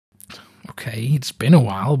okay, it's been a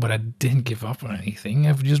while, but I didn't give up on anything.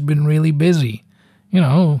 I've just been really busy. You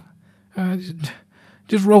know,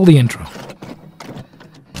 just roll the intro.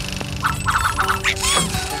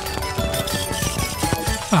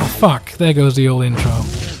 Ah, fuck, there goes the old intro.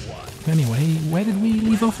 Anyway, where did we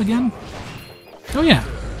leave off again? Oh yeah,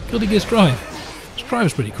 Guilty Gear Strive. Strive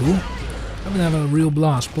was pretty cool. I've been having a real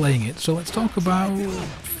blast playing it, so let's talk about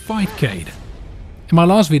Fightcade. In my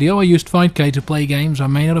last video I used Fightcade to play games I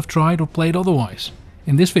may not have tried or played otherwise.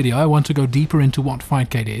 In this video I want to go deeper into what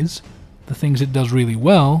Fightcade is, the things it does really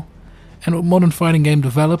well, and what modern fighting game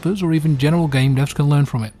developers or even general game devs can learn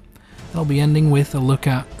from it. I'll be ending with a look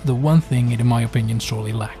at the one thing it in my opinion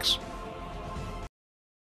sorely lacks.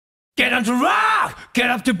 Get on to rock, get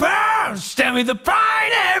up to burn, stand with the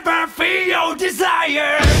pride and burn for your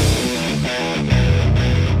desire.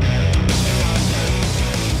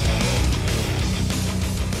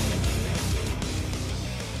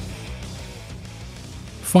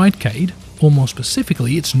 Fightcade, or more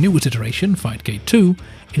specifically its newest iteration, Fightcade 2,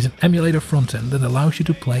 is an emulator frontend that allows you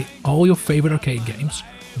to play all your favorite arcade games,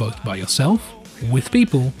 both by yourself, with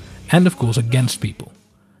people, and of course against people.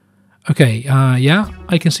 Okay, yeah,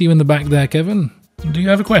 I can see you in the back there, Kevin. Do you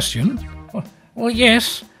have a question? Well,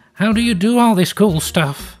 yes. How do you do all this cool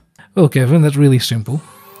stuff? Well, Kevin, that's really simple.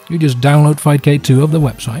 You just download Fightcade 2 off the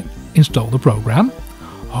website, install the program,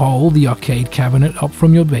 haul the arcade cabinet up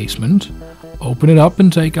from your basement, open it up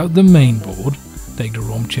and take out the main board, take the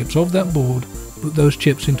ROM chips off that board, put those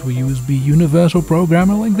chips into a USB universal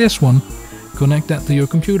programmer like this one, connect that to your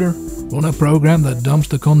computer, run a program that dumps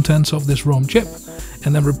the contents of this ROM chip,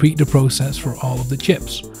 and then repeat the process for all of the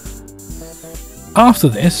chips. After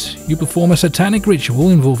this, you perform a satanic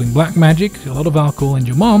ritual involving black magic, a lot of alcohol and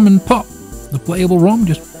your mom, and pop! The playable ROM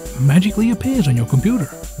just magically appears on your computer,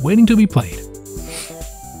 waiting to be played.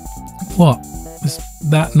 What? Is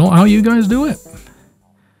that not how you guys do it?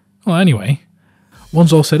 Well, anyway,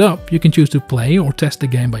 once all set up, you can choose to play or test the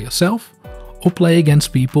game by yourself, or play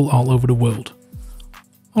against people all over the world.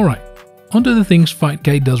 Alright, onto the things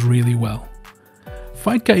Fightcade does really well.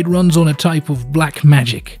 Fightcade runs on a type of black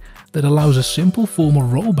magic that allows a simple form of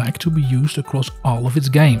rollback to be used across all of its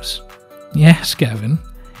games. Yes, Kevin,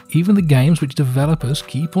 even the games which developers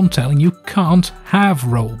keep on telling you can't have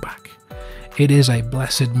rollback. It is a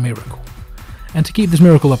blessed miracle. And to keep this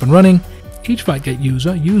miracle up and running, each Fightcade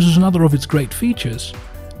user uses another of its great features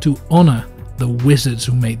to honour the wizards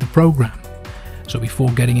who made the program. So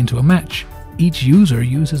before getting into a match, each user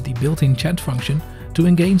uses the built-in chat function to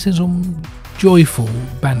engage in some joyful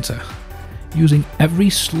banter. Using every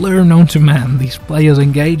slur known to man, these players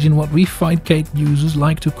engage in what we Fightcade users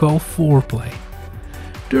like to call foreplay.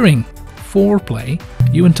 During foreplay,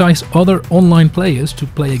 you entice other online players to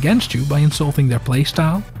play against you by insulting their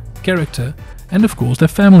playstyle, character, and of course their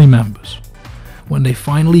family members. When they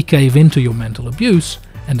finally cave into your mental abuse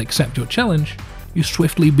and accept your challenge, you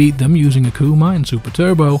swiftly beat them using Akuma and Super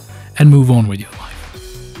Turbo and move on with your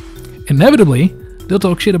life. Inevitably, they'll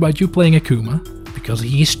talk shit about you playing Akuma because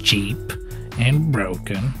he's cheap and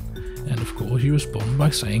broken, and of course you respond by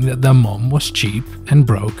saying that their mom was cheap and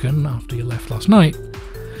broken after you left last night,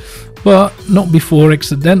 but not before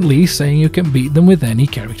accidentally saying you can beat them with any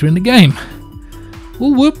character in the game.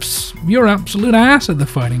 Well, whoops, you're absolute ass at the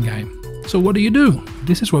fighting game. So what do?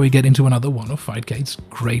 This is where we get into another one of Fightcade's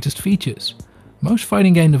greatest features. Most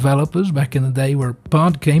fighting game developers back in the day were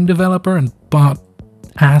part game developer and part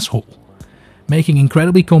asshole, making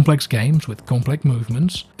incredibly complex games with complex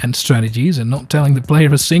movements and strategies and not telling the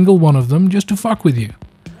player a single one of them just to fuck with you.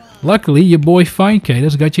 Luckily, your boy Fightcade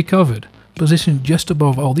has got you covered. Positioned just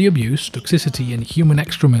above all the abuse, toxicity and human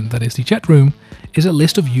excrement that is the chat room is a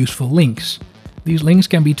list of useful links. These links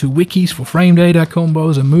can be to wikis for frame data,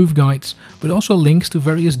 combos and move guides, but also links to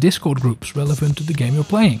various Discord groups relevant to the game you're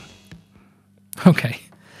playing. Okay,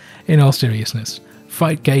 in all seriousness,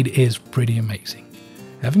 Fightcade is pretty amazing.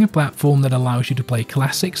 Having a platform that allows you to play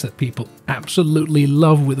classics that people absolutely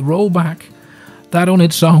love with rollback, that on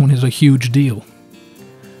its own is a huge deal.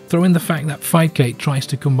 Throw in the fact that Fightcade tries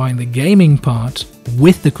to combine the gaming part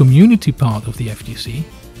with the community part of the FGC,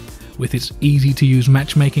 with its easy-to-use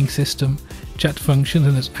matchmaking system, chat functions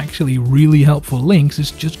and its actually really helpful links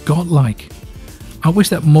is just godlike. I wish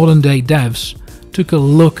that modern-day devs took a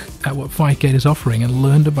look at what Fightcade is offering and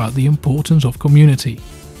learned about the importance of community.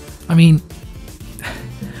 I mean,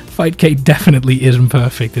 Fightcade definitely isn't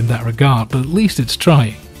perfect in that regard, but at least it's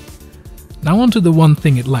trying. Now on to the one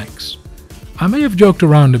thing it lacks. I may have joked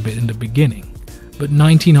around a bit in the beginning, but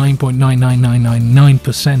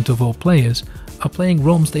 99.99999% of all players are playing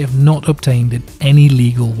ROMs they have not obtained in any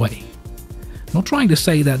legal way. Not trying to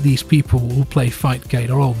say that these people who play Fightcade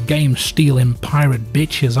are all game-stealing pirate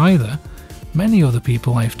bitches either. Many other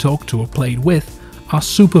people I've talked to or played with are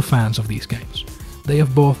super fans of these games. They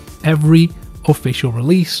have bought every official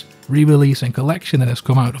release, re-release and collection that has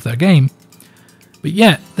come out of their game, but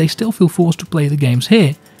yet they still feel forced to play the games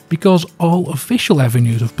here because all official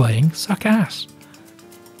avenues of playing suck ass.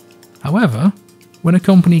 However, when a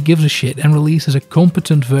company gives a shit and releases a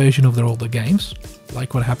competent version of their older games,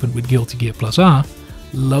 like what happened with Guilty Gear Plus R,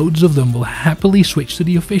 loads of them will happily switch to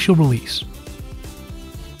the official release.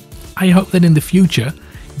 I hope that in the future,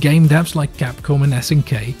 game devs like Capcom and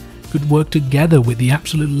SNK could work together with the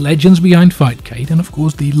absolute legends behind Fightcade and of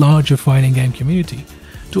course the larger fighting game community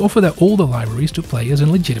to offer their older libraries to players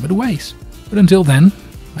in legitimate ways. But until then,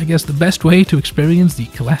 I guess the best way to experience the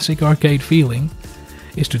classic arcade feeling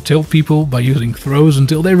is to tilt people by using throws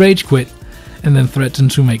until they rage quit, and then threaten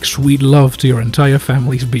to make sweet love to your entire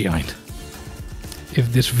family's behind.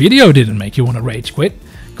 If this video didn't make you want to rage quit,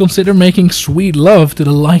 consider making sweet love to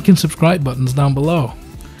the like and subscribe buttons down below.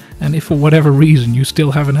 And if for whatever reason you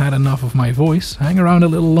still haven't had enough of my voice, hang around a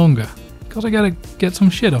little longer, because I gotta get some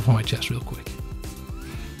shit off my chest real quick.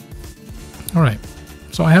 Alright,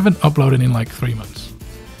 so I haven't uploaded in like 3 months.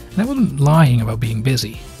 And I wasn't lying about being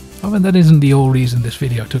busy. However, that isn't the whole reason this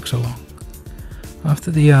video took so long.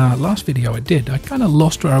 After the last video I did, I kinda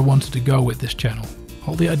lost where I wanted to go with this channel.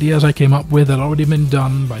 All the ideas I came up with had already been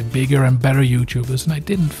done by bigger and better YouTubers, and I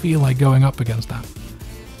didn't feel like going up against that.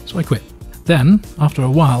 So I quit. Then, after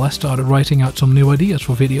a while, I started writing out some new ideas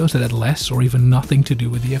for videos that had less or even nothing to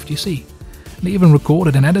do with the FGC, and I even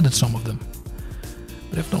recorded and edited some of them.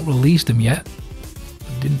 But I've not released them yet.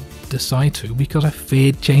 I didn't decide to because I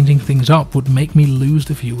feared changing things up would make me lose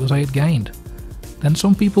the viewers I had gained. Then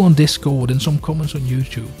some people on Discord and some comments on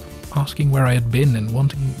YouTube asking where I had been and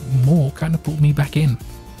wanting more kind of pulled me back in.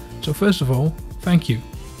 So first of all, thank you.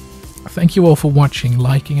 Thank you all for watching,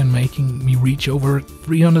 liking and making me reach over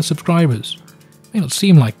 300 subscribers. It may not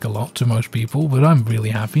seem like a lot to most people, but I'm really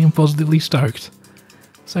happy and positively stoked.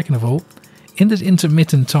 Second of all, in this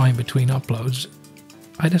intermittent time between uploads,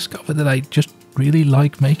 I discovered that I just really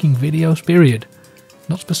like making videos, period.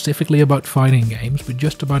 Not specifically about fighting games, but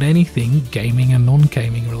just about anything gaming and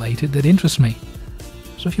non-gaming related that interests me.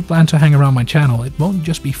 So if you plan to hang around my channel, it won't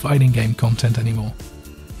just be fighting game content anymore.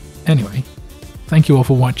 Anyway, thank you all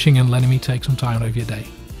for watching and letting me take some time out of your day.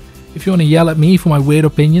 If you want to yell at me for my weird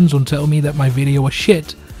opinions or tell me that my video was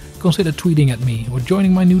shit, consider tweeting at me or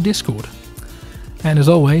joining my new Discord. And as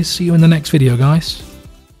always, see you in the next video, guys.